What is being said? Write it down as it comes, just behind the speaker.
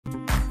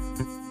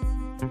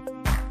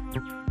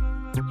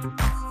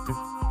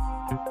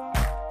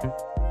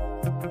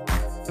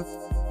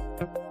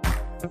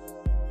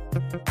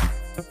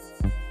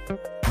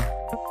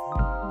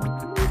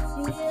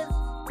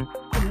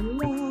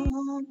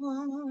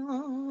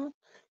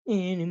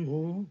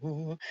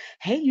anymore.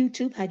 Hey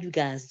YouTube, how you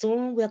guys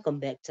doing? Welcome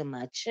back to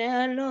my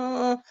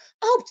channel.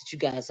 I hope that you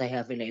guys are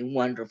having a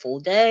wonderful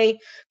day.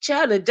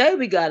 Child, today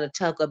we gotta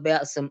talk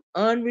about some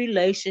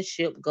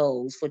unrelationship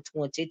goals for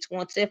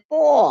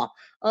 2024.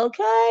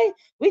 Okay?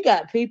 We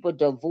got people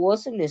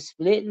divorcing and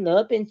splitting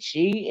up and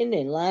cheating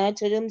and lying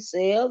to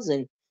themselves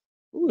and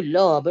ooh,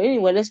 Lord. But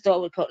anyway, let's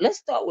start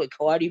with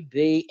Cardi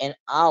B and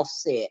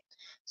Offset.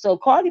 So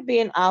Cardi B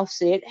and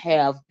Offset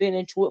have been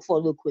into it for a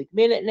little quick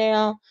minute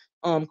now.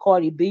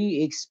 Cardi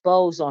B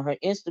exposed on her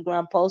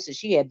Instagram post that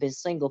she had been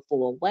single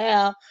for a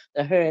while,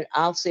 that her and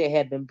Offset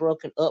had been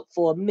broken up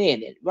for a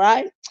minute,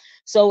 right?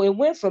 So it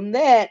went from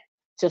that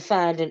to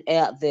finding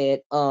out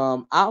that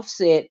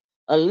Offset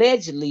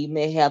allegedly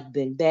may have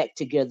been back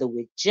together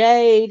with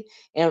Jade,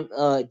 and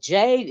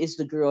Jade is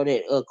the girl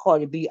that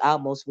Cardi B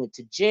almost went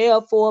to jail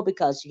for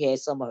because she had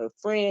some of her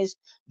friends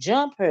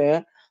jump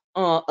her,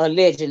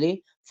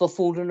 allegedly, for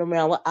fooling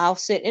around with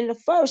Offset in the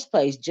first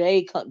place.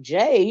 Jade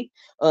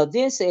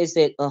then says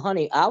that,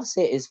 honey,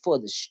 Offset is for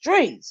the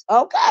streets.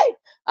 Okay.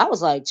 I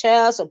was like,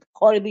 child, so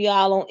Cardi B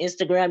all on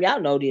Instagram.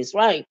 Y'all know this,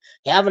 right?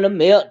 Having a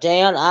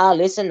meltdown, all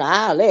this and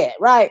all that,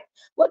 right?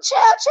 Well,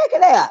 child, check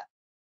it out.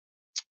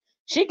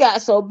 She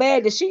got so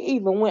bad that she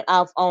even went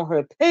off on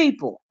her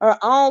people, her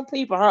own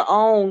people, her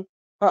own.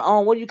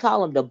 What do you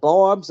call them? The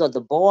Barbs or the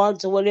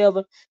Barbs or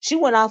whatever. She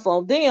went off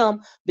on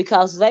them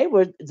because they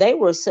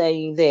were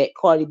saying that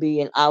Cardi B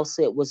and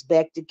Offset was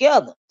back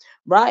together,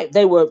 right?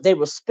 They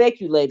were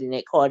speculating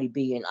that Cardi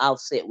B and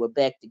Offset were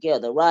back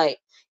together, right?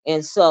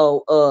 And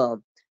so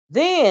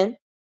then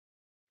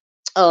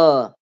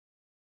uh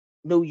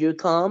New Year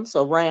comes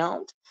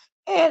around,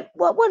 and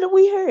what did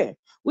we hear?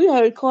 We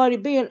heard Cardi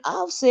B and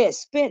Offset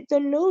spent the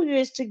New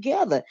Year's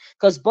together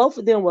because both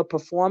of them were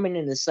performing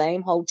in the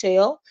same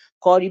hotel.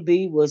 Cardi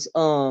B was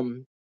her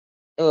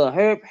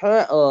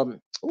oh,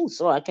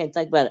 sorry, I can't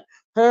think about it.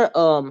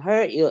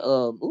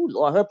 Ooh,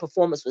 Lord, her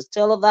performance was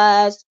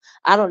televised.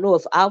 I don't know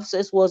if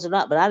Offset's was or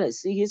not, but I didn't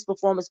see his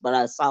performance, but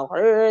I saw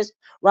hers,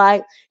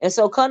 right? And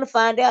so come to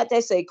find out,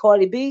 they say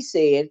Cardi B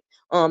said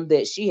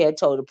that she had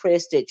told the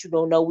press that,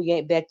 no, we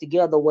ain't back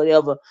together,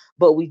 whatever,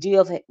 but we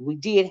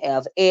did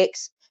have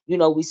X.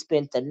 We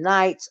spent the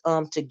nights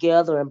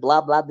together and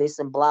blah blah this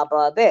and blah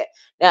blah that.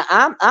 Now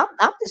I'm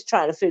just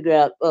trying to figure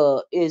out,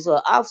 is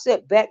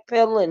Offset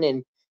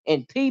backpedaling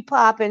and pee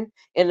popping?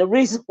 And the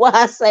reason why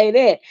I say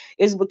that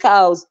is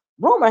because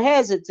rumor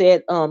has it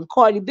that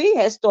Cardi B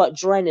has started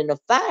draining the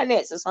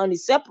finances, honey,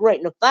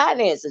 separating the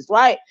finances,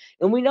 right?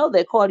 And we know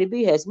that Cardi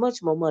B has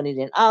much more money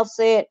than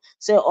Offset.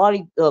 So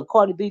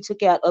Cardi B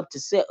took out up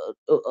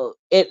to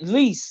at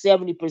least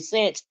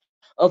 70%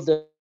 of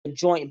the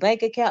joint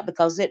bank account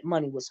because that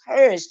money was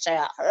hers,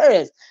 child,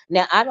 hers.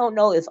 Now I don't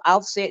know if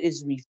Offset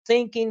is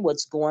rethinking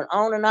what's going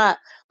on or not,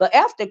 but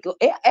after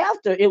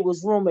it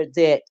was rumored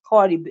that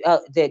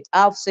that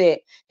Offset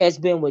has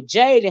been with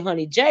Jade, and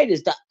honey, Jade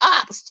is the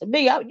ops to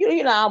me. I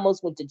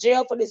almost went to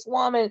jail for this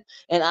woman,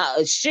 and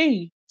I'm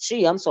sorry,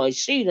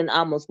 she then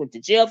almost went to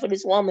jail for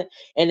this woman,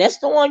 and that's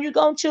the one you're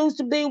gonna choose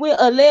to be with,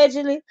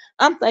 allegedly.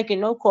 I'm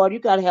thinking, no, Cardi,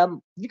 you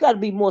gotta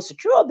be more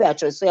secure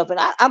about yourself, and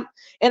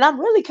I'm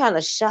really kind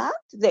of shocked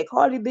that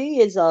Cardi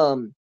B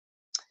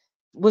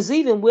was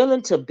even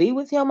willing to be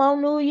with him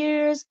on New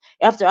Year's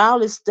after all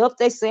this stuff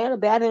they saying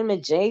about him,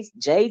 and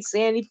Jade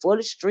saying he for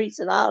the streets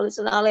and all this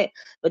and all that.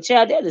 But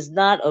child, that is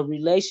not a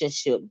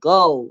relationship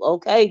goal.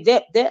 Okay,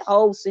 that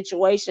whole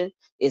situation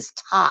is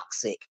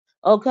toxic.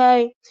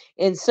 Okay,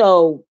 and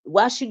so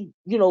why she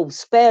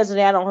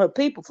spazzing out on her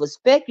people for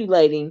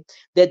speculating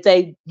that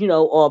they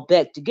are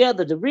back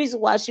together? The reason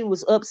why she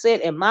was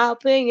upset, in my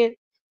opinion,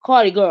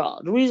 Cardi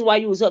girl, the reason why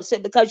you was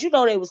upset because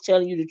they was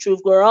telling you the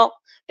truth, girl.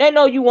 They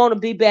know you want to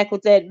be back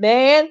with that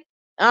man.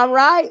 All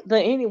right.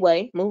 But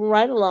anyway, moving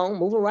right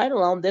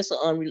along. That's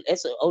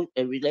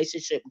a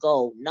relationship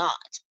goal, not.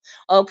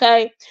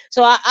 Okay.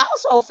 So I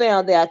also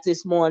found out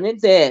this morning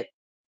that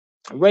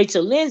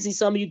Rachel Lindsey,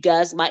 some of you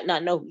guys might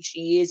not know who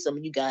she is. Some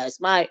of you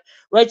guys might.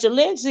 Rachel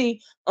Lindsey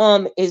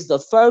is the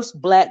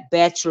first black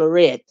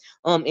bachelorette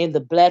in the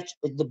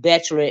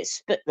Bachelorette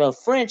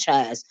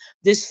franchise.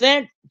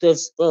 The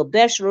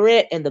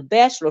Bachelorette and the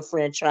Bachelor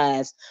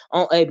franchise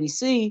on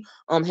ABC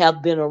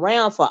have been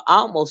around for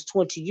almost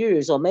 20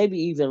 years or maybe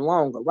even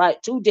longer,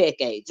 right? 2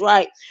 decades,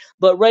 right?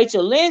 But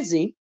Rachel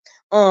Lindsey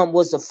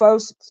was the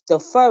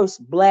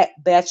first black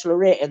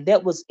bachelorette, and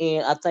that was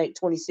in, I think,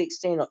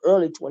 2016 or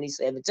early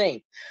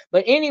 2017.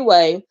 But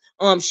anyway,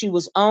 she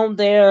was on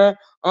there.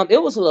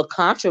 It was a little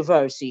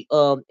controversy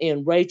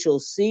in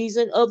Rachel's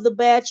season of The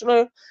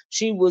Bachelor.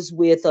 She was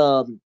with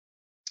a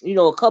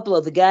couple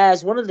of the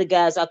guys. One of the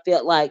guys I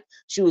felt like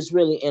she was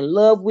really in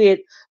love with,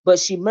 but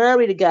she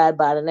married a guy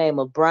by the name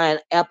of Bryan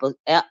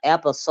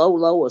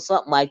Apasolo or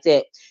something like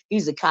that.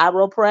 He's a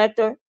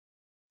chiropractor,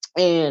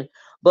 and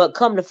but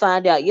come to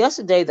find out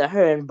yesterday that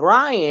her and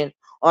Bryan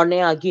are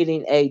now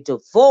getting a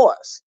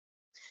divorce.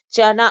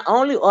 Child, not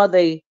only are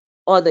they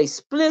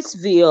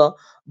Splitsville,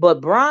 but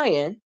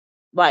Bryan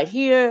right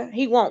here,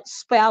 he wants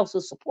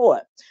spousal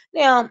support.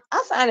 Now,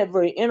 I find it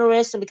very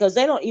interesting because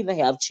they don't even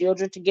have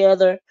children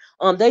together.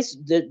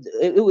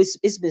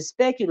 It's been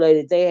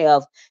speculated they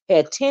have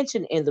had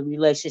tension in the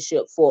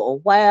relationship for a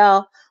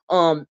while.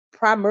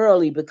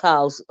 Primarily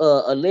because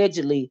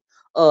allegedly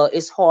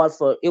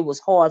it was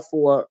hard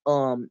for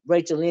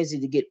Rachel Lindsey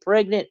to get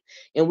pregnant,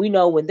 and we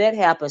know when that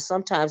happens,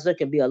 sometimes there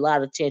can be a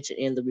lot of tension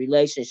in the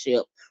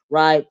relationship,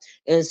 right?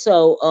 And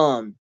so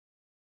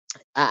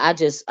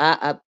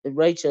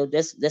Rachel,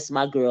 that's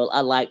my girl.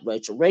 I like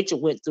Rachel. Rachel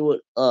went through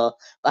it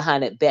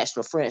behind that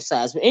Bachelor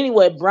franchise. But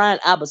anyway, Bryan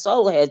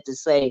Abasolo had to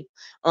say,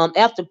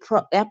 after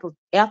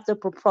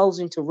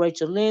proposing to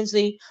Rachel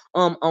Lindsey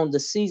on the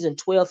season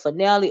 12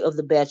 finale of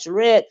The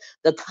Bachelorette,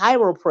 the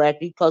chiropractor,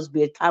 because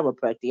be a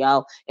chiropractor,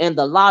 y'all, and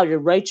the lawyer,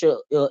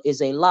 Rachel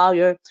is a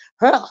lawyer.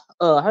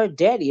 Her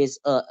daddy is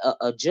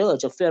a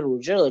judge, a federal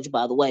judge,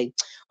 by the way.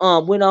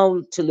 Went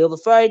on to live a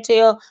fairy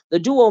tale. The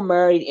duo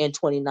married in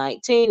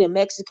 2019 in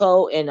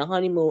Mexico, and a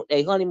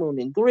honeymoon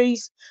in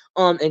Greece.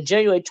 In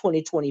January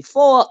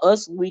 2024,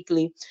 Us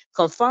Weekly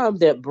confirmed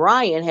that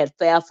Bryan had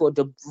filed for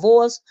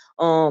divorce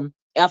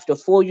after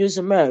 4 years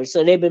of marriage.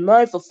 So they've been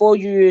married for 4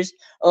 years.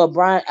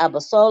 Bryan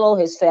Abasolo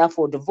has filed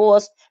for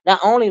divorce.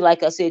 Not only,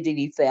 like I said, did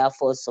he file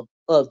for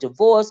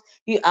divorce,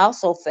 he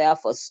also filed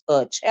for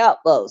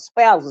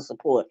spousal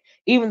support,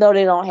 even though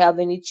they don't have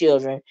any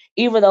children,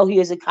 even though he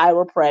is a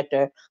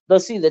chiropractor. But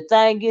see, the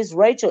thing is,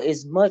 Rachel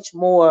is much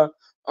more,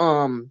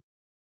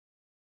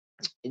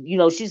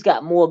 she's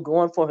got more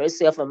going for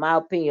herself, in my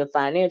opinion,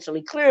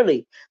 financially,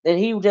 clearly, than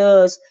he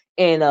does.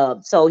 And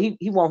so he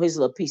want his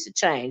little piece of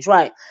change,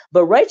 right?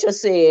 But Rachel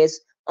says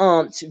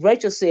in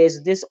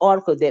this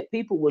article that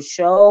people will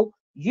show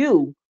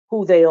you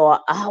who they are.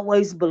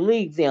 Always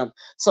believe them.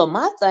 So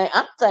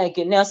I'm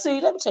thinking now. See,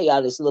 let me tell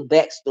y'all this little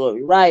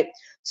backstory, right?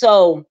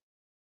 So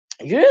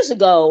years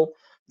ago,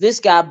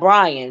 this guy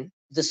Bryan,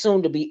 the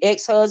soon-to-be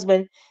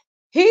ex-husband,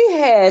 he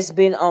has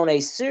been on a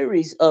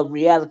series of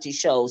reality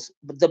shows.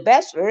 But The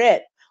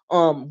Bachelorette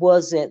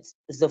wasn't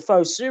the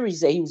first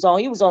series that he was on.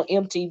 He was on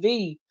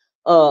MTV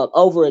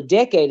over a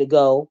decade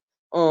ago.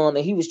 And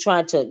he was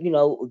trying to,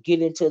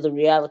 get into the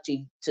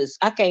reality.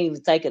 I can't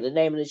even think of the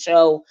name of the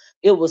show.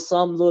 It was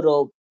some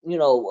little,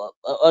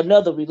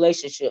 another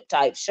relationship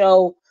type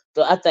show.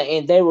 So I think,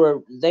 and he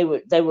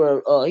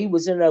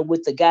was in there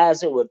with the guys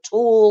that were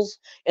tools,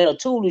 and a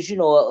tool is,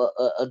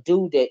 a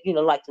dude that,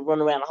 like to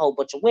run around a whole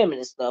bunch of women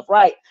and stuff,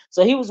 right?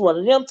 So he was one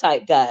of them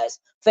type guys.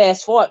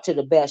 Fast forward to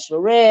The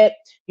Bachelorette,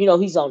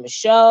 he's on the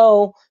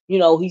show,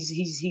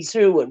 he's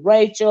here with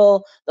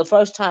Rachel. The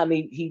first time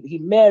he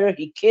met her,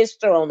 he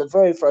kissed her on the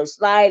very first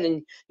night,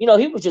 and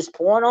he was just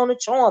pouring on the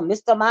charm,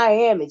 Mr.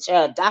 Miami,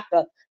 child,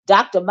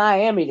 Dr.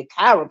 Miami, the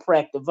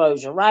chiropractor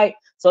version, right?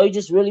 So he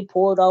just really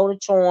poured on the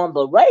charm.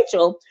 But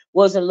Rachel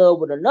was in love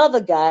with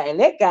another guy, and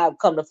that guy,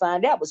 come to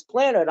find out, was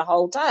playing her the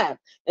whole time.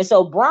 And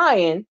so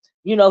Bryan,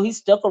 he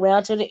stuck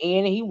around to the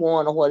end and he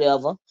won or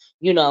whatever,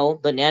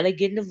 but now they're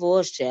getting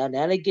divorced, child.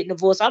 Now they're getting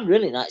divorced. I'm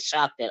really not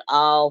shocked at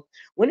all.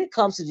 When it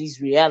comes to these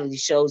reality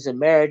shows and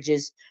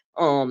marriages,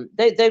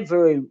 they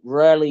very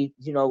rarely,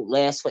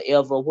 last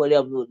forever or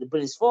whatever. But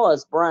as far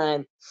as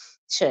Bryan,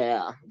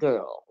 child,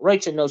 girl,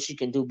 Rachel knows she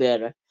can do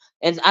better.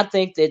 And I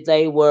think that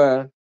they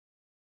were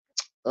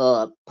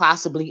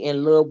possibly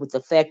in love with the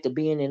fact of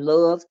being in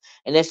love,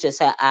 and that's just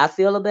how I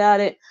feel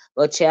about it.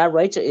 But child,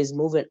 Rachel is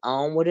moving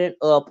onward and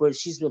upward.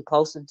 She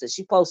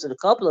posted a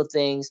couple of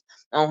things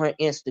on her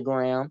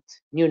Instagram,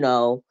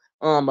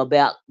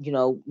 about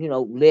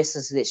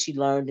lessons that she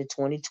learned in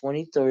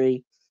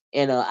 2023.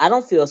 And I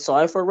don't feel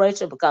sorry for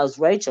Rachel, because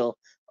Rachel,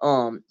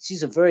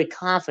 she's a very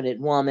confident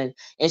woman,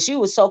 and she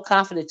was so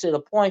confident to the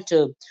point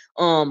to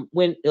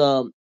when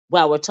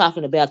while we're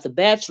talking about The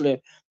Bachelor,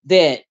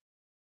 that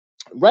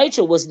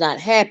Rachel was not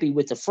happy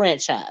with the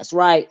franchise,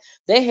 right?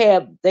 They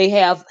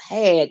have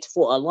had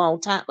for a long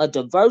time a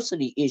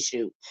diversity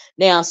issue.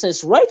 Now,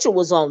 since Rachel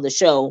was on the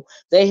show,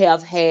 they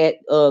have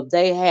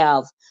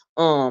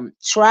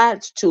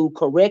tried to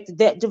correct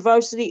that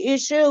diversity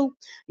issue.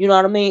 You know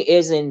what I mean?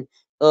 As in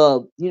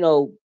you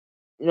know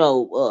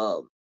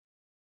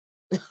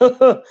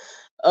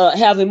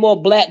having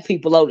more black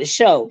people on the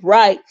show,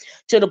 right?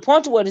 To the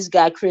point where this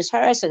guy Chris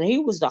Harrison, he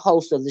was the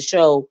host of the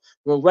show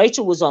when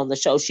Rachel was on the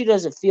show. She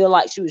doesn't feel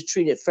like she was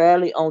treated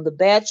fairly on The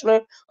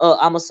Bachelor.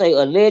 I'm gonna say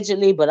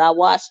allegedly, but I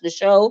watched the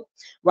show,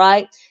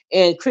 right?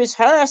 And Chris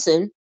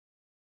Harrison,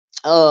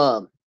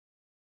 um,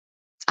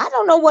 I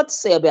don't know what to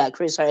say about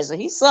Chris Harrison.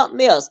 He's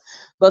something else.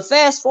 But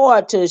fast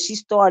forward to she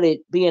started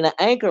being an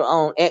anchor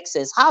on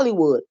Access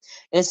Hollywood.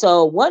 And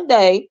so one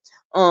day,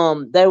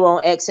 they were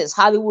on Access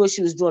Hollywood.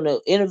 She was doing an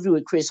interview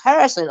with Chris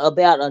Harrison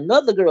about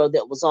another girl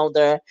that was on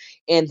there.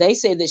 And they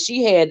said that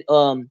she had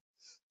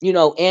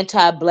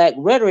anti-black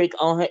rhetoric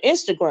on her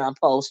Instagram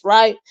post,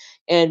 right?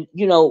 And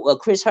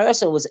Chris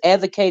Harrison was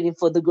advocating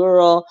for the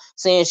girl,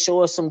 saying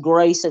show her some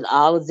grace and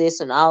all of this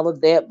and all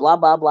of that, blah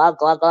blah blah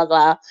blah blah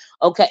blah.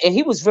 Okay, and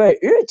he was very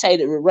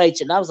irritated with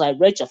Rachel. And I was like,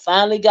 Rachel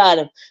finally got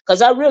him,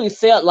 because I really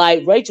felt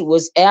like Rachel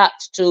was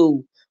apt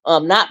to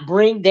not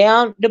bring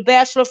down the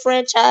Bachelor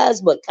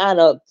franchise, but kind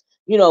of,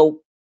 you know,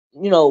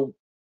 you know,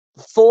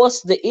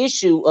 force the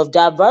issue of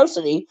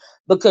diversity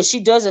because she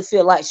doesn't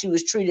feel like she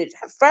was treated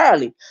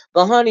fairly.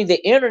 But honey,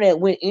 the internet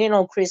went in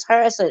on Chris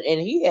Harrison and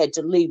he had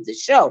to leave the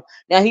show.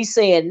 Now he's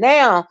saying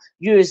now,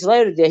 years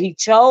later, that he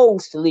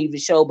chose to leave the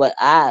show, but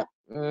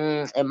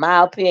in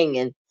my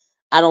opinion,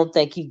 I don't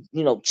think he,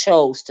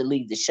 chose to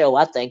leave the show.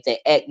 I think they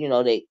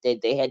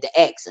had to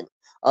ask him,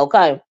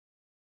 okay,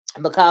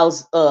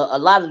 because a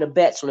lot of the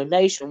Bachelor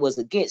Nation was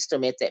against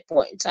him at that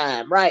point in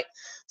time, right?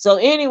 So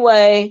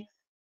anyway,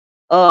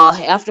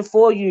 after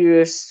 4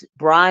 years,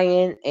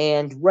 Bryan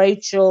and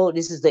Rachel,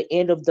 this is the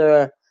end of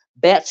their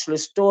Bachelor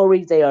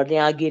story. They are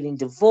now getting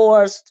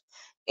divorced.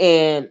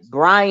 And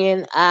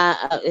Bryan,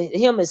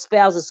 him and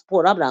spousal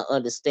support, I'm not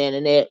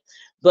understanding that.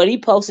 But he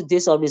posted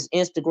this on his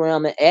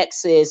Instagram, and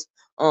Access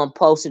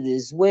posted it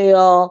as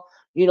well,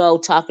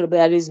 talking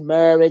about his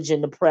marriage,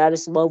 and the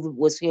proudest moment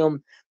was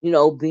him,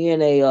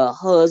 being a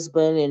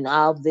husband and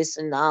all this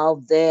and all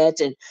that.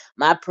 And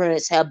my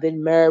parents have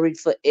been married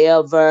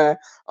forever,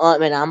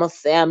 and I'm a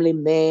family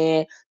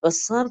man. But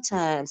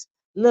sometimes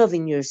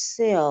loving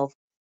yourself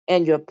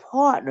and your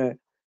partner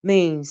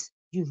means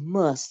you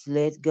must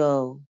let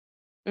go.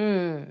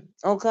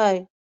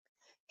 Okay.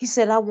 He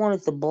said, I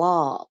wanted the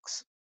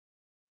blogs.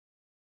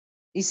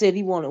 He said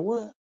he wanted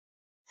what?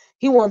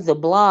 He wanted the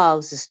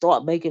blogs to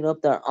start making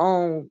up their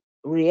own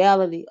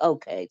reality.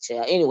 Okay,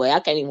 child. Anyway, I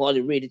can't even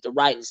hardly read it. The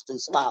writing's too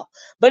small.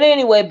 But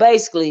anyway,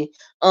 basically,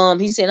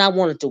 he said I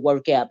wanted to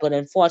work out, but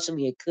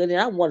unfortunately it couldn't.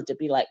 I wanted to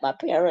be like my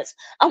parents.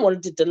 I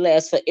wanted it to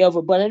last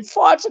forever, but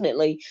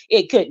unfortunately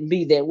it couldn't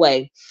be that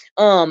way.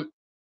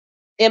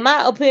 In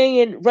my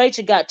opinion,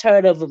 Rachel got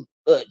tired of him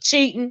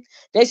cheating.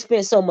 They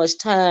spent so much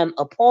time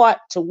apart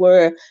to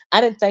where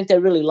I didn't think they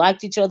really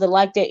liked each other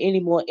like that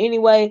anymore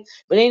anyway.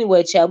 But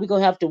anyway, child, we're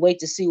going to have to wait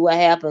to see what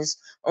happens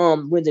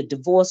when the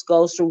divorce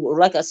goes through.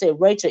 Like I said,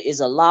 Rachel is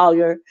a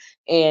lawyer,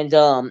 and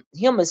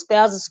him and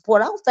spousal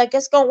support, I don't think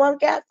it's going to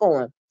work out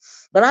for him.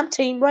 But I'm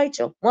Team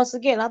Rachel. Once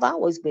again, I've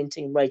always been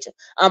Team Rachel.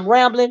 I'm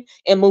rambling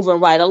and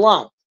moving right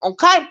along.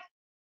 Okay?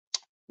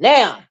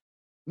 Now,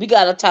 we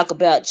got to talk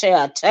about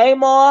child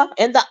Tamar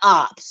and the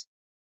ops.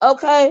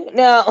 Okay,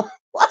 now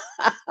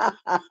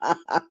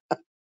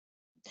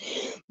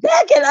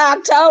back in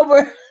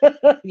October,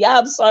 yeah,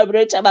 I'm sorry, but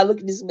every time I look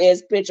at this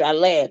man's picture, I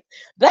laugh.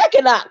 Back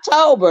in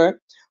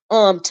October,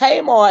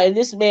 Tamar and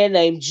this man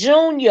named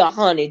Junior,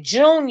 honey,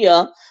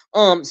 Junior,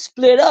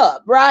 split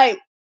up, right?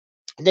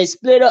 They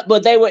split up,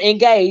 but they were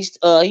engaged.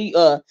 He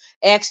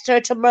asked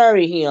her to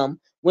marry him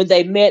when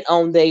they met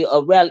on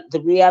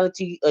the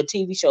reality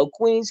TV show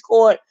Queen's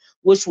Court,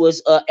 which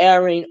was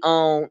airing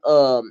on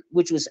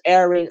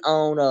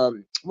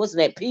what's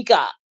that,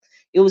 Peacock.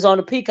 It was on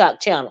the Peacock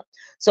channel.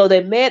 So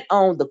they met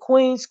on the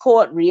Queen's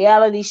Court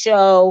reality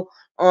show.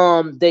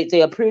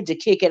 They appeared to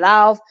kick it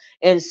off,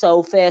 and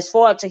so fast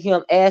forward to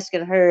him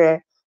asking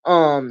her,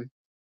 to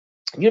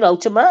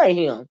marry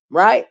him,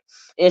 right?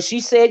 And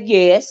she said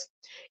yes.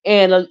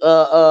 And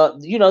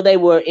they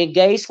were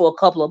engaged for a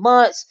couple of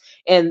months,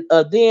 and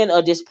then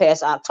this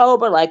past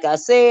October, like I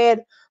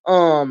said,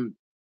 they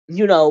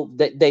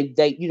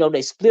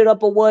split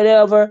up or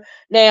whatever.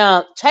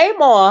 Now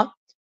Tamar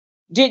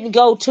didn't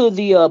go to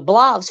the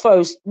blogs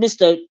first.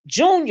 Mr.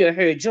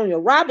 Junior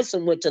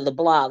Robinson went to the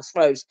blogs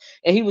first,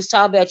 and he was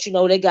talking about,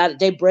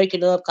 they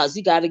breaking up because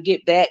he got to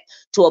get back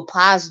to a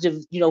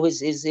positive,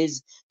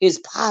 his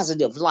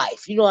positive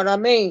life. You know what I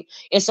mean?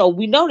 And so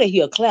we know that he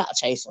a clout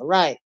chaser,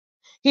 right?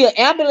 He an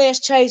ambulance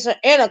chaser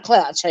and a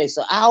clout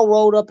chaser, all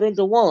rolled up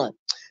into one.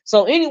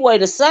 So anyway,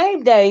 the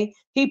same day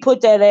he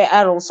put that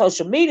out on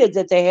social media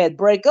that they had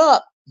broke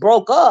up,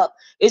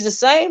 is the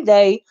same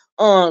day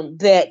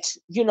that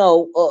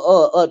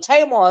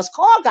Tamar's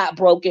car got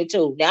broke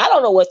into. Now I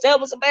don't know what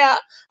that was about.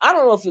 I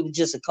don't know if it was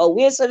just a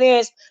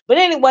coincidence, but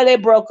anyway, they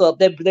broke up.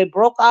 They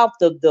broke off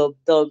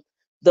the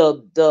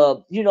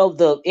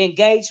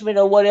engagement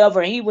or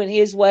whatever. He went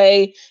his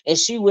way and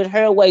she went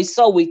her way.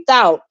 So we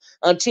thought,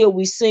 until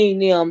we seen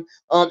them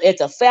at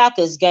the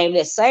Falcons game,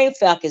 that same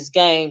Falcons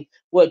game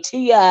where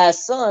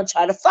T.I.'s son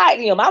tried to fight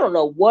him. I don't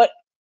know what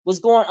was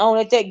going on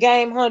at that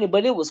game, honey,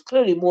 but it was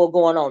clearly more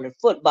going on in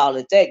football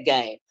at that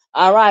game.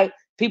 All right.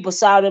 People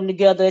saw them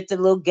together at the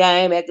little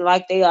game, acting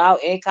like they are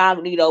out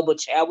incognito, but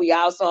child, we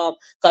all saw them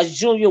because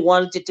Junior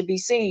wanted it to be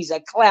seen. He's a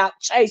clout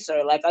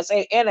chaser, like I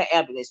say, and an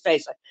ambulance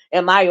chaser,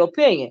 in my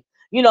opinion.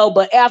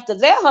 But after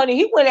that, honey,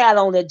 he went out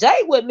on a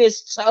date with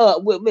Miss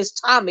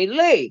Tommy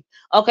Lee.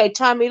 Okay,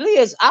 Tommy Lee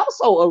is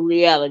also a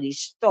reality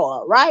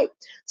star, right?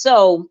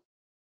 So,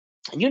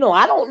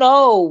 I don't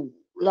know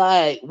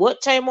like what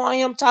Tamar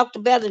and him talked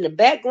about in the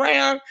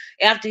background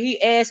after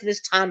he asked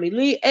Miss Tommy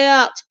Lee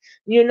out,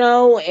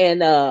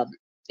 and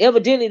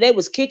evidently they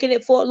was kicking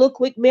it for a little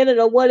quick minute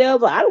or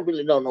whatever. I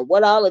don't know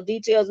what all the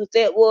details with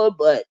that were,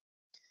 but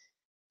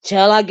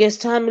child, I guess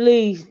Tommy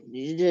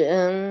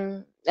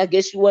Lee, I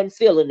guess she wasn't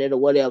feeling it or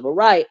whatever,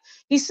 right?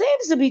 He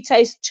seems to be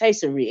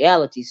chasing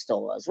reality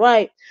stars,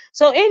 right?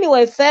 So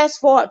anyway, fast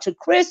forward to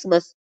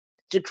Christmas,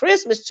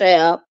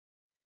 child.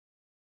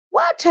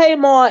 Why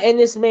Tamar and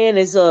this man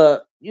is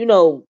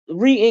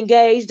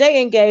re-engaged?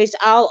 They engaged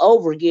all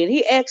over again.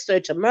 He asked her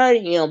to marry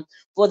him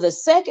for the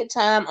second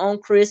time on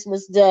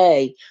Christmas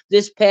Day.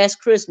 This past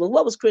Christmas.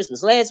 What was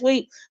Christmas? Last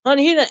week?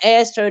 Honey, he done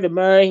asked her to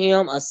marry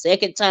him a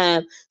second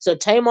time. So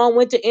Tamar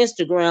went to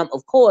Instagram.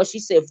 Of course, she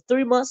said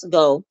 3 months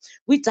ago,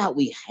 we thought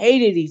we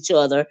hated each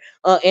other,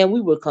 and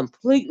we were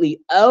completely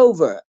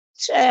over.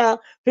 Child,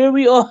 here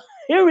we are.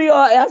 Here we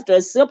are after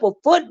a simple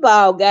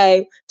football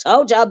game.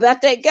 Told y'all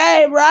about that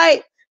game,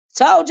 right?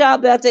 Told y'all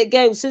about that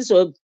game since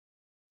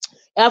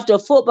after a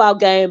football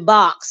game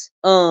box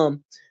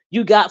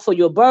you got for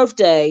your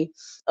birthday,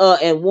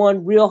 and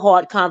one real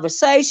hard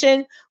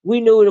conversation. We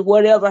knew that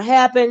whatever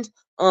happened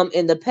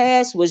in the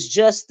past was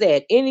just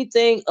that.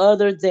 Anything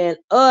other than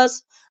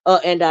us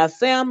and our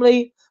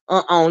family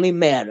only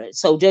mattered.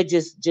 So they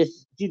just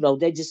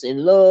they just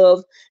in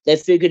love. They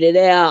figured it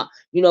out.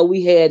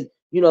 We had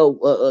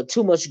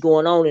too much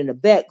going on in the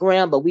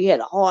background, but we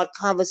had a hard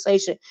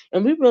conversation,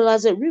 and we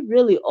realized that we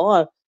really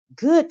are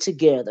good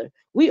together.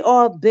 We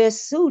are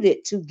best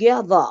suited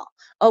together.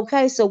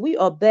 Okay, so we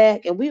are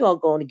back and we are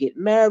going to get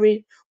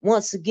married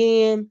once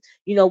again.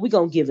 We're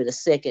going to give it a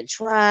second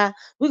try.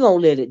 We're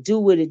going to let it do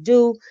what it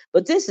do.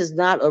 But this is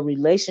not a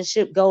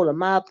relationship goal, in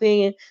my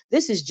opinion.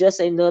 This is just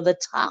another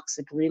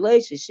toxic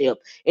relationship.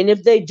 And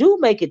if they do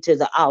make it to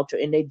the altar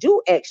and they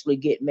do actually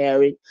get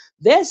married,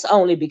 that's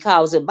only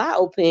because, in my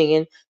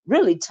opinion,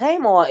 really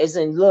Tamar is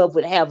in love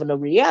with having a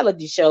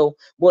reality show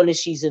more than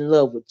she's in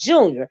love with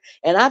Junior.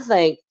 And I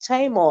think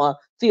Tamar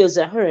feels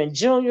that her and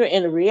Junior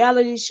in a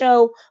reality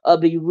show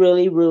be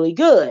really, really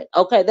good.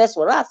 Okay, that's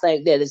what I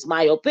think. That is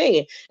my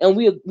opinion. And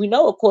we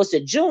know, of course,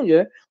 that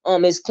Junior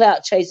is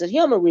clout chasing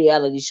him a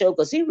reality show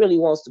because he really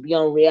wants to be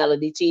on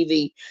reality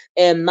TV.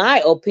 In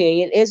my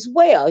opinion, as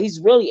well, he's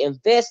really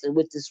invested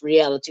with this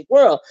reality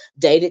world.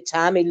 Dated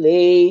Tommy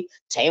Lee,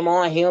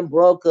 Tamar and him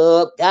broke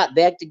up, got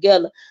back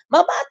together.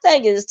 My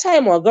thing is,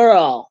 Tamar,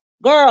 girl,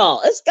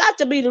 it's got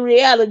to be the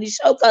reality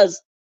show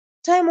because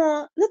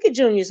Tamar, look at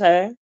Junior's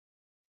hair.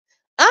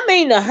 I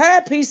mean, the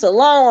hairpiece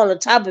alone on the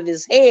top of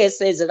his head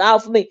says it all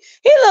for me.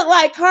 He looked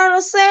like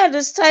Colonel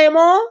Sanders,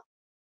 Tamar.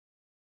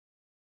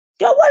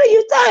 Girl, what are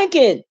you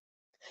thinking?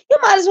 You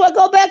might as well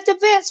go back to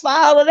Vince for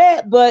all of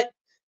that. But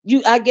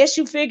I guess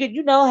you figured,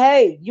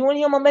 hey, you and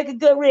him will make a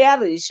good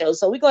reality show.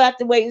 So we're going to have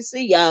to wait and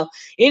see, y'all.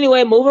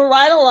 Anyway, moving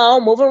right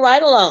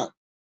along.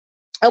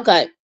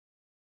 Okay.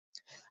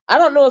 I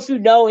don't know if you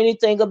know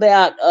anything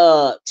about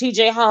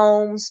TJ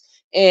Holmes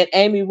and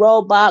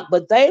AmyRobach,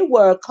 but they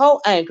were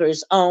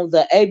co-anchors on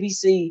the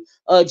ABC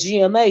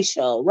GMA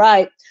show,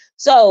 right?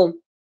 So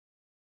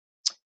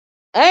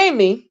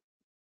Amy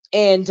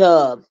and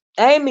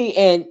Amy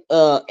and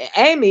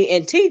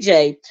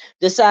TJ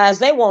decides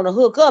they want to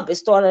hook up. It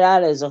started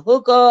out as a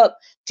hookup.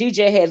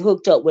 TJ had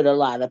hooked up with a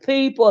lot of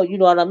people. You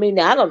know what I mean?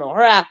 Now I don't know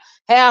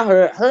how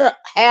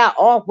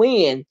or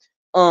when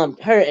her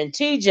and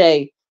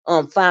TJ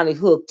finally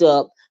hooked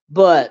up,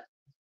 but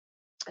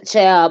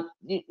child,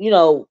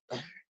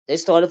 they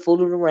started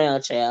fooling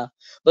around, child.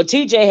 But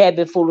TJ had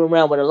been fooling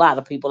around with a lot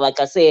of people,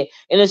 like I said,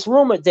 and it's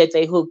rumored that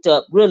they hooked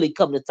up. Really,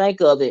 come to think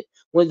of it,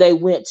 when they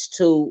went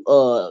to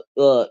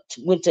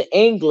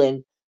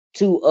England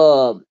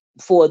to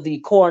for the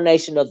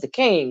coronation of the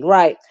king,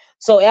 right?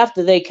 So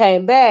after they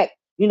came back,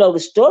 the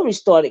story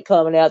started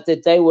coming out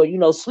that they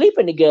were,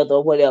 sleeping together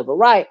or whatever,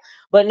 right?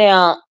 But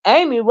now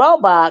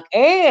AmyRobach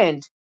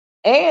and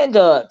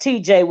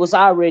TJ was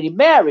already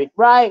married,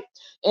 right?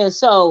 And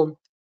so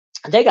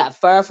they got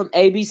fired from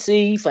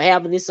ABC for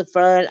having this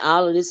affair and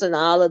all of this and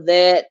all of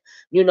that.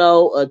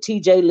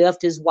 TJ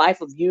left his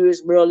wife of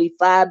years, Merle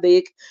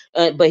Fibick,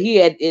 but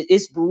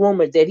it's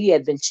rumored that he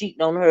had been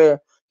cheating on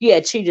her. He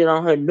had cheated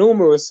on her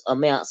numerous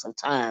amounts of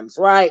times,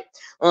 right?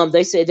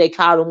 They said they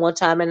caught him one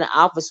time in the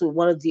office with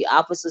one of the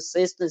office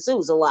assistants. It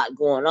was a lot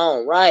going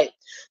on, right?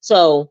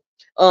 So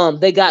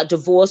they got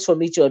divorced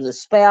from each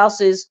other's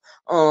spouses.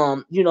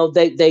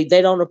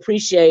 They don't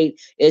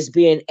appreciate as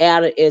being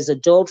outed as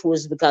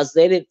adulterers because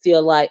they didn't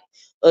feel like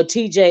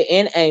TJ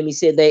and Amy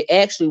said they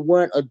actually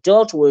weren't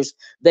adulterers.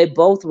 They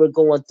both were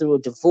going through a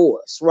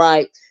divorce,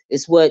 right?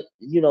 It's what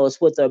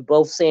they're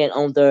both saying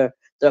on their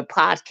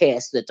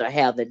podcast that they're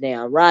having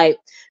now, right?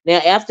 Now,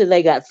 after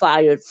they got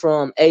fired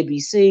from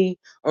ABC,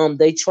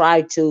 they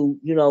tried to,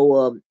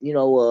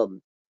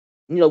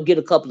 get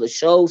a couple of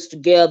shows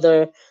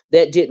together.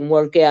 That didn't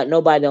work out.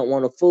 Nobody don't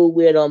want to fool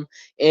with them.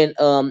 And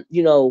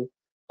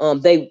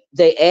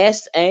they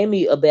asked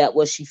Amy about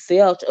what she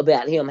felt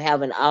about him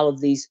having all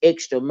of these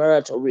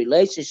extramarital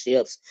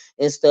relationships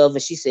and stuff,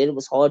 and she said it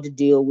was hard to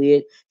deal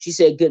with. She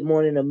said Good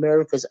Morning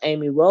America's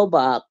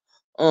AmyRobach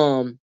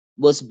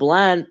was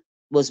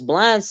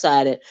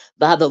blindsided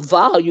by the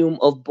volume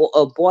of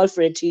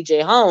boyfriend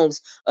TJ Holmes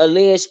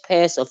alleged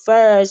past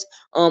affairs,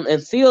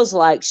 and feels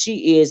like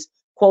she is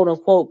quote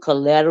unquote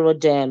collateral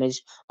damage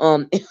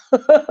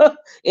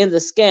in the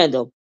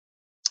scandal.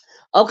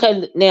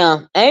 Okay,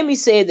 now Amy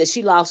said that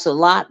she lost a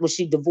lot when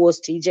she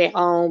divorced TJ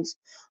Holmes.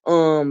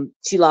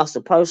 She lost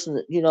a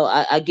person.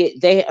 I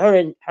get her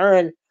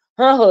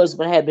her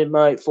husband had been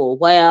married for a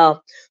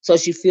while, so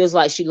she feels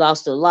like she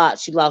lost a lot.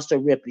 She lost her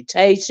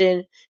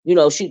reputation.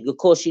 She, of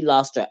course, she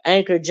lost her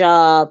anchor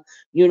job.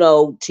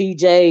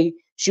 TJ,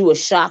 she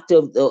was shocked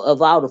of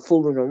all the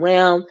fooling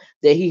around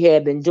that he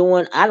had been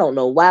doing. I don't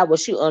know why.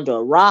 Was she under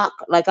a rock?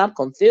 Like, I'm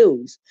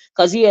confused,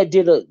 because he had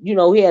did a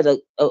he had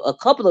a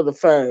couple of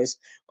affairs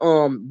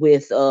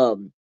with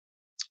some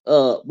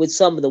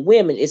of the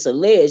women. It's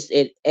alleged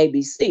at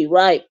ABC,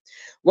 right?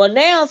 Well,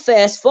 now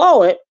fast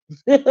forward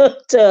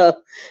to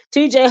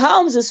TJ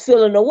Holmes is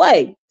feeling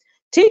away.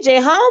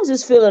 TJ Holmes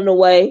is feeling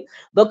away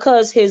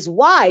because his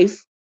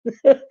wife,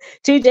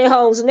 TJ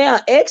Holmes now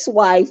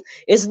ex-wife,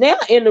 is now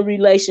in a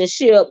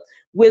relationship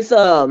with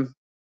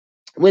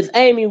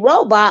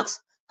AmyRobach's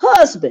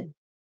husband.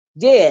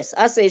 Yes,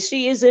 I said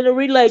she is in a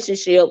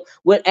relationship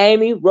with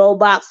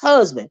AmyRobach's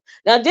husband.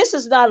 Now, this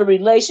is not a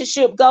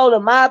relationship goal,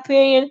 in my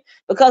opinion,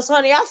 because,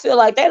 honey, I feel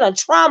like they done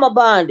trauma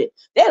bonded.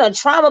 They done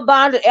trauma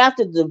bonded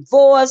after the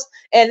divorce,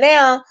 and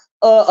now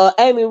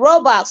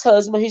AmyRobach's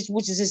husband,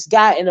 which is this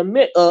guy in the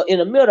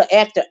middle,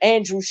 actor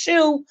Andrew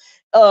Shue,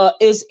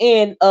 is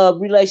in a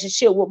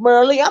relationship with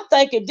Merle. I'm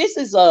thinking this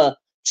is a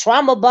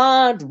trauma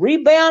bond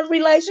rebound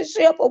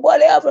relationship or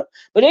whatever.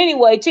 But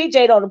anyway,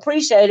 TJ don't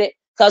appreciate it,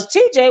 because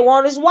TJ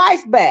want his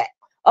wife back.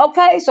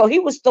 Okay, so he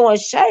was throwing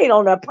shade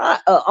on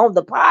on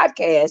the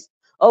podcast,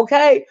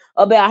 okay,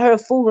 about her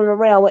fooling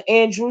around with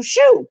Andrew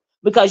Shue,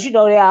 because they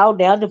all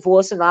now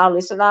divorced and all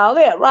this and all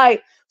that,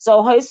 right?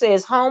 So he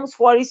says Holmes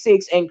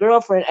 46 and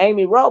girlfriend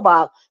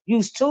AmyRobach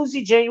used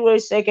Tuesday, January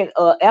 2nd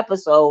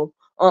episode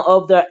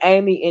of their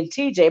Amy and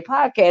TJ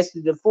podcast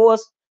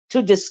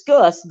to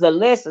discuss the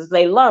lessons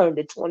they learned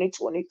in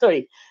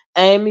 2023.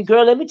 Amy,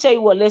 girl, let me tell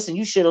you what lesson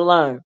you should have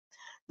learned.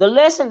 The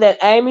lesson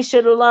that Amy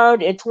should have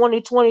learned in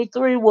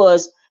 2023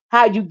 was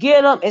how you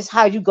get them is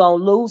how you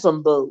gonna lose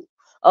them, boo.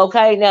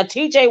 Okay, now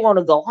TJ want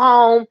to go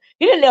home.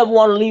 He didn't ever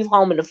want to leave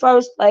home in the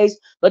first place,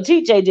 but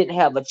TJ didn't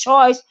have a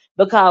choice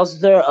because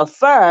their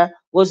affair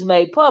was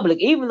made public,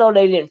 even though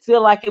they didn't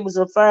feel like it was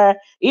an affair,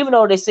 even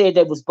though they said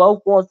they was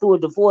both going through a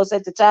divorce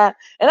at the time.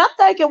 And I'm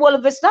thinking, well,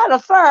 if it's not a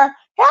affair,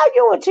 how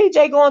you and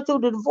TJ going through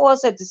the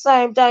divorce at the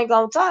same dang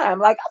on time?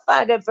 Like, I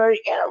find that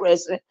very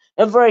interesting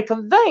and very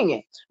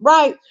convenient,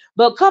 right?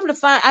 But come to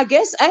find, I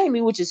guess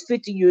Amy, which is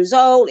 50 years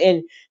old,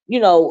 and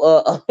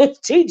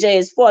TJ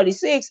is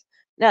 46.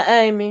 Now,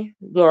 Amy,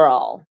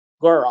 girl.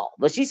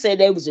 But she said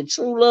they was a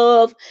true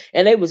love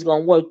and they was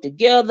gonna work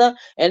together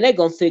and they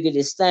gonna figure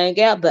this thing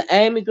out. But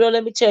Amy, girl,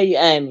 let me tell you,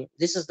 Amy,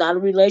 this is not a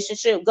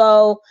relationship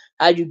goal.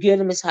 How you get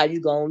them is how you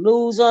gonna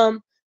lose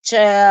them,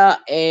 child.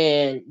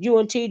 And you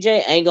and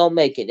TJ ain't gonna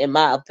make it, in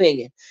my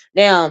opinion.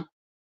 Now,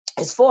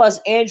 as far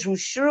as Andrew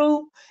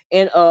Shrew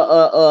and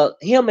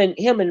him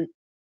and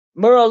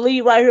Merle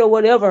Lee right here,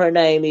 whatever her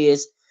name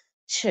is,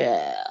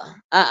 child,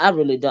 I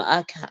really don't.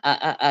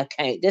 I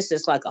can't. This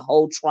is like a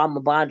whole trauma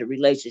bonded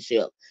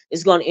relationship.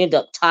 It's gonna end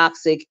up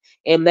toxic,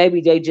 and maybe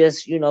they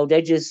just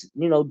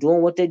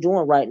doing what they're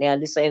doing right now.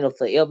 This ain't a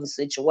forever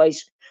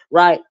situation,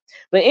 right?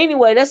 But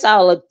anyway, that's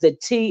all of the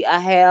tea I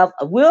have.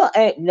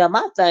 Now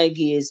my thing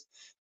is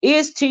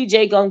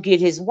TJ gonna get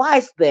his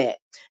wife back?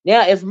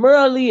 Now, if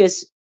Merle Lee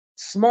is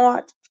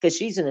smart, because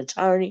she's an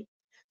attorney,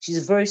 she's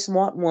a very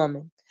smart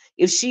woman.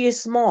 If she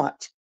is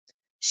smart,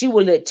 she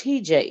will let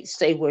TJ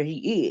stay where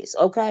he is.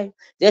 Okay,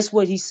 that's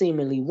what he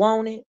seemingly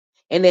wanted,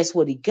 and that's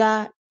what he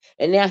got,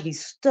 and now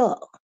he's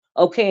stuck.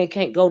 Okay, and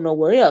can't go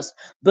nowhere else.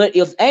 But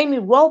if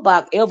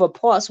AmyRobach ever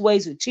parts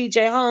ways with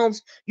TJ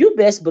Holmes, you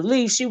best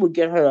believe she will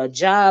get her a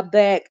job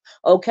back.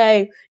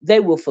 Okay,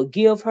 they will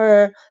forgive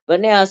her. But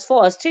now, as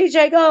far as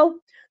TJ go,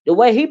 the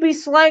way he be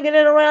slanging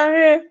it around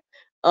here,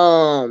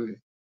 um,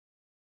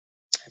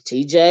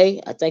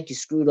 TJ, I think you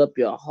screwed up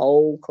your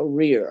whole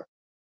career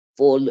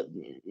for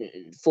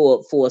for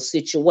a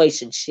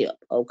situationship.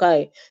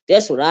 Okay,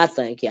 that's what I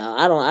think, y'all.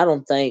 I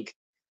don't think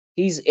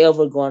he's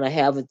ever going to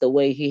have it the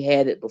way he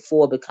had it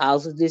before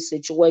because of this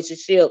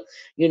situationship.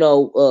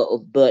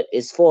 But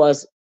as far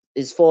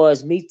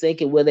as me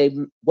thinking, will they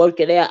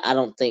work it out? I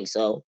don't think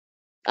so.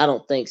 I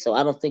don't think so.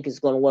 I don't think it's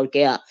going to work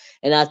out,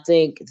 and I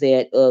think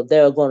that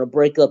they're going to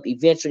break up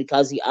eventually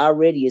because he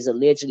already is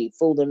allegedly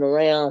fooling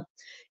around,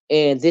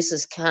 and this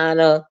is kind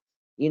of,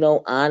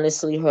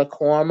 honestly, her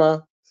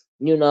karma,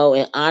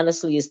 and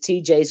honestly, it's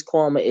TJ's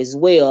karma as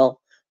well,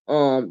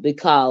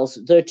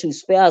 because their two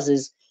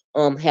spouses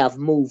have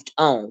moved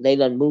on. They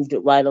done moved it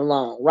right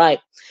along, right?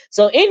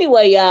 So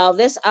anyway, y'all,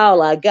 that's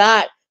all I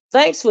got.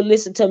 Thanks for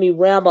listening to me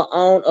ramble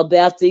on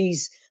about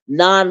these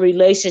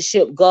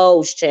non-relationship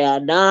goals,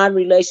 child.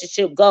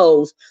 Non-relationship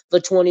goals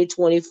for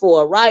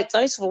 2024, right?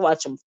 Thanks for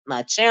watching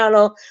my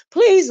channel.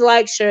 Please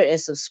like, share,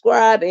 and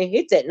subscribe, and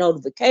hit that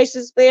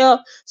notifications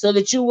bell so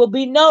that you will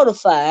be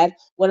notified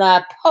when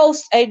I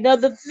post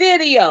another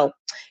video.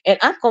 And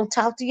I'm going to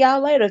talk to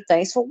y'all later.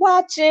 Thanks for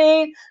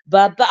watching.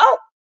 Bye-bye.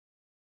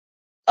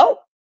 Oh,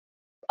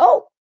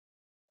 oh,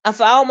 I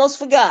almost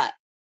forgot.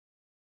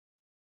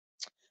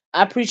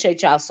 I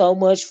appreciate y'all so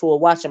much for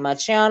watching my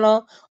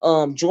channel,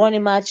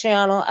 joining my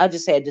channel. I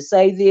just had to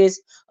say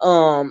this.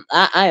 I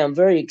am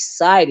very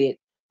excited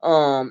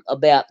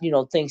about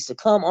things to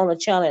come on the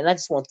channel. And I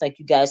just want to thank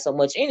you guys so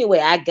much. Anyway,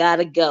 I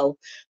gotta go.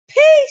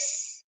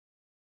 Peace.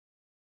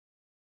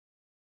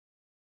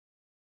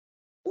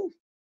 Ooh,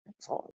 that's hard.